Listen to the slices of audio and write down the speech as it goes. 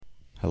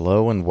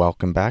Hello and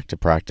welcome back to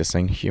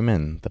Practicing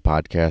Human, the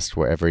podcast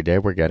where every day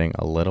we're getting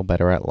a little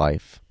better at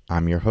life.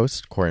 I'm your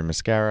host, Corey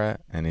Mascara,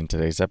 and in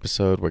today's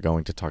episode we're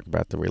going to talk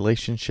about the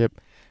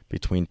relationship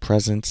between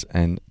presence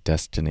and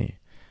destiny.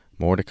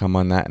 More to come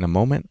on that in a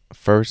moment.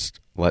 First,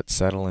 let's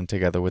settle in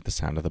together with the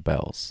sound of the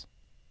bells.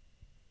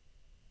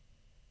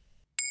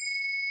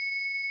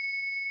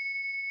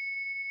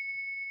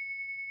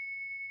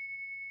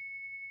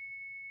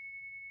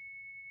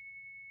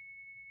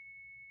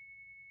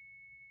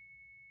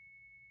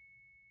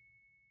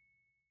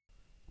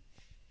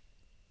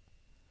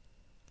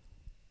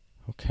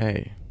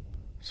 Okay,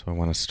 so I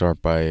want to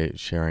start by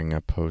sharing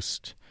a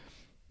post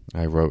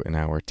I wrote in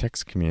our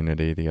text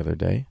community the other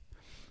day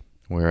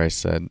where I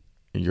said,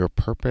 your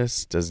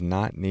purpose does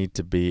not need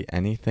to be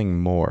anything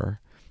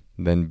more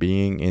than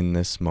being in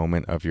this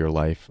moment of your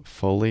life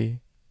fully,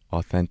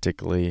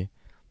 authentically,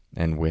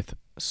 and with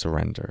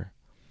surrender.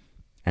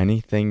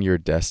 Anything you're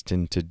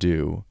destined to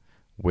do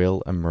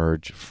will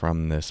emerge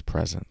from this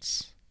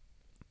presence.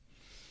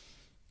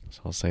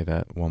 So I'll say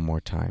that one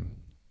more time.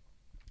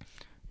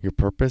 Your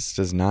purpose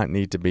does not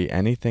need to be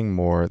anything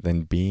more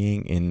than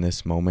being in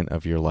this moment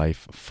of your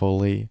life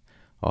fully,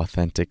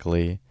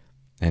 authentically,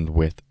 and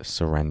with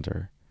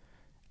surrender.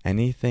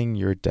 Anything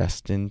you're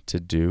destined to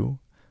do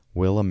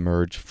will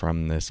emerge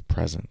from this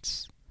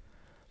presence.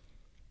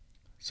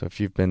 So if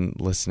you've been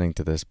listening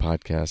to this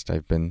podcast,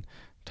 I've been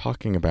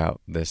talking about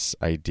this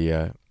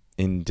idea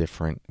in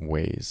different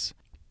ways.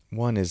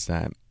 One is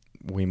that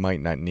we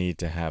might not need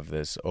to have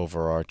this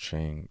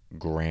overarching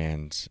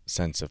grand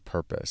sense of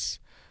purpose.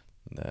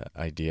 The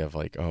idea of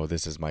like, oh,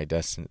 this is my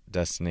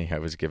destiny. I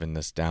was given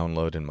this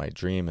download in my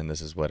dream, and this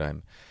is what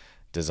I'm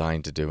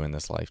designed to do in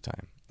this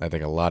lifetime. I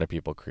think a lot of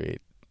people create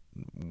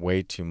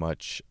way too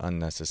much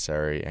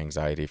unnecessary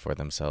anxiety for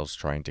themselves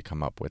trying to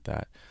come up with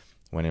that,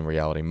 when in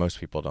reality most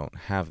people don't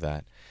have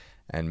that.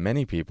 And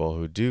many people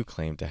who do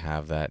claim to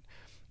have that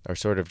are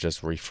sort of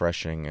just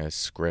refreshing a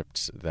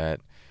script that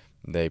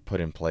they put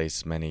in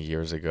place many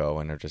years ago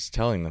and are just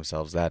telling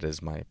themselves that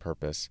is my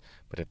purpose.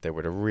 But if they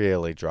were to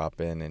really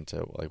drop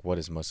into like what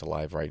is most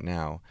alive right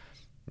now,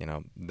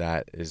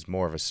 that is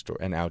more of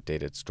an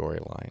outdated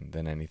storyline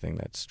than anything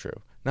that's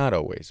true. Not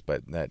always,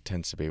 but that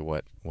tends to be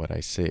what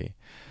I see.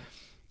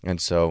 And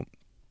so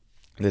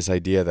this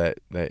idea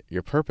that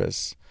your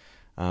purpose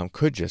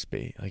could just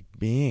be like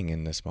being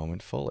in this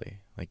moment fully.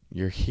 Like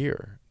you're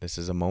here. This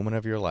is a moment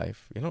of your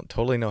life. You don't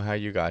totally know how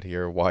you got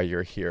here, why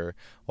you're here,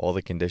 all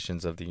the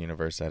conditions of the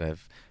universe that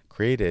have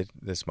created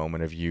this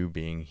moment of you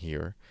being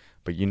here,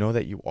 but you know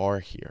that you are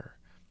here.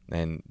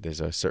 And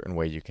there's a certain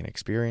way you can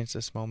experience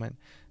this moment,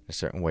 a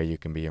certain way you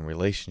can be in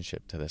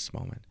relationship to this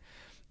moment.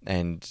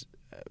 And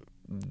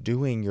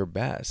doing your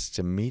best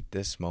to meet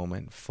this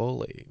moment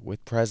fully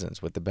with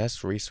presence, with the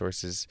best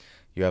resources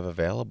you have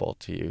available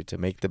to you to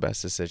make the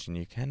best decision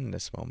you can in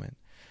this moment.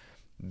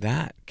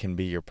 That can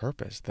be your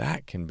purpose.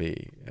 That can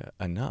be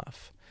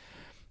enough.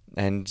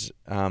 And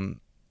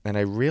I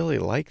really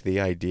like the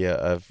idea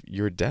of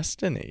your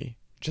destiny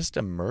just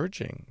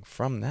emerging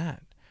from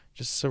that,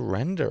 just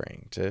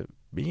surrendering to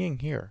being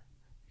here.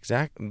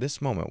 Exactly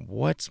this moment.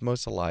 What's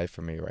most alive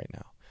for me right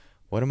now?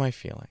 What am I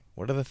feeling?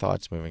 What are the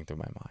thoughts moving through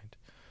my mind?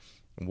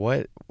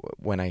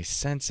 When I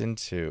sense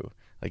into,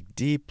 like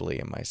deeply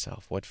in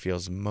myself, what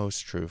feels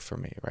most true for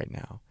me right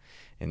now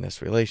in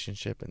this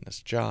relationship, in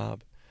this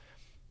job,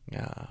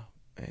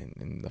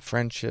 in the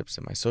friendships,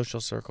 in my social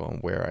circle,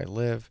 and where I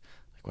live.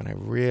 Like when I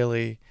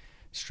really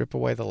strip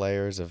away the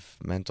layers of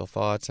mental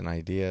thoughts and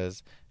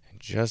ideas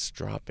and just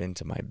drop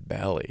into my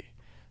belly,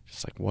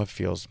 just like what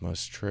feels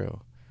most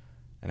true.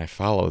 And I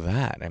follow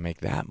that. I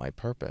make that my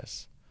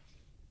purpose.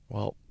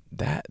 Well,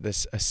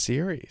 a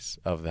series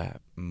of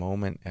that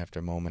moment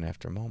after moment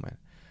after moment,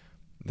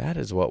 that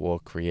is what will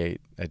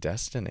create a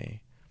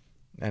destiny.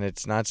 And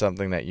it's not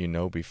something that you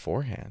know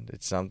beforehand.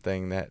 It's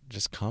something that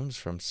just comes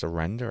from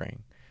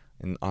surrendering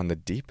on the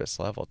deepest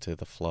level to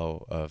the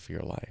flow of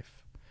your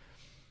life.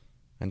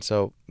 And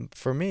so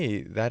for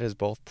me, that is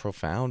both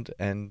profound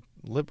and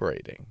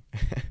liberating.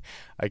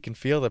 I can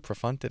feel the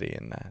profundity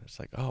in that. It's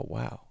like, oh,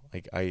 wow.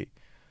 Like I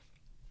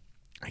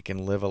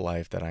can live a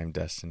life that I'm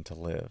destined to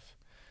live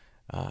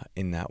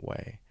in that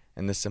way.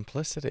 And the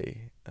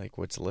simplicity, like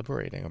what's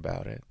liberating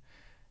about it,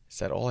 is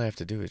that all I have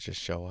to do is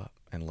just show up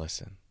and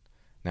listen.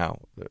 Now,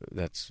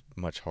 that's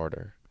much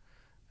harder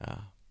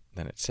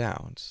than it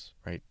sounds,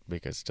 right?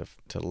 Because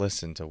to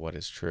listen to what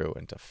is true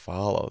and to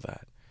follow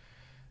that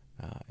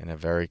in a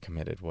very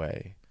committed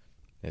way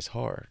is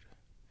hard.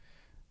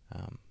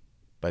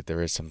 But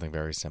there is something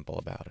very simple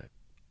about it.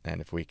 And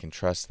if we can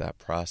trust that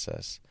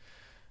process,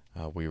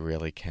 we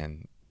really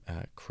can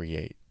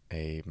create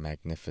a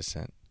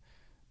magnificent,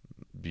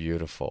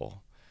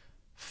 beautiful,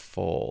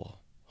 full,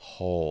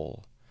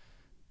 whole,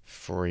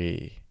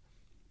 free,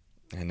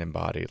 and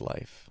embodied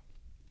life.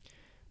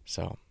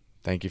 So,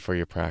 thank you for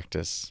your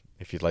practice.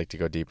 If you'd like to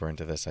go deeper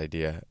into this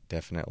idea,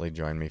 definitely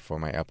join me for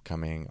my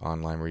upcoming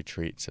online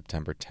retreat,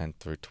 September 10th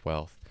through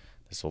 12th.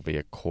 This will be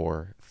a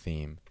core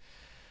theme,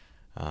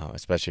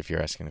 especially if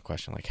you're asking the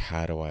question like,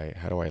 how do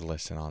I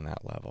listen on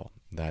that level?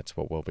 that's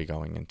what we'll be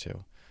going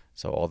into.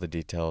 So all the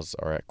details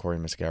are at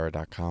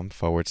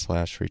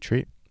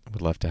CoreyMascara.com/retreat.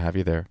 Would love to have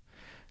you there.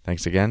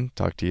 Thanks again.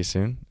 Talk to you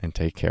soon, and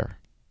take care.